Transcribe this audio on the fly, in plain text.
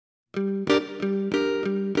I'm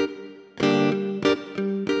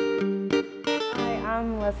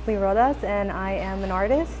Leslee Rodas and I am an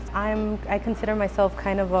artist. I consider myself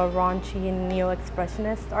kind of a raunchy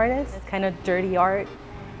neo-expressionist artist. It's kind of dirty art,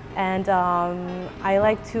 and I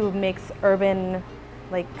like to mix urban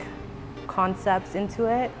concepts into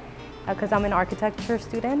it because I'm an architecture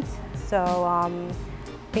student. So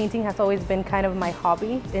painting has always been kind of my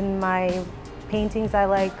hobby. In my paintings I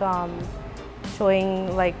like showing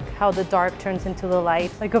how the dark turns into the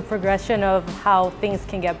light, like a progression of how things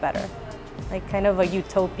can get better. Like kind of a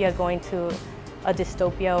utopia going to a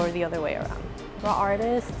dystopia or the other way around. Raw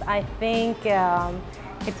artists, I think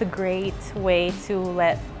it's a great way to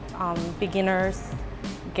let beginners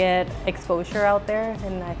get exposure out there,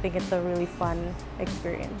 and I think it's a really fun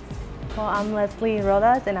experience. Well, I'm Leslee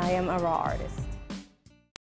Rodas and I am a raw artist.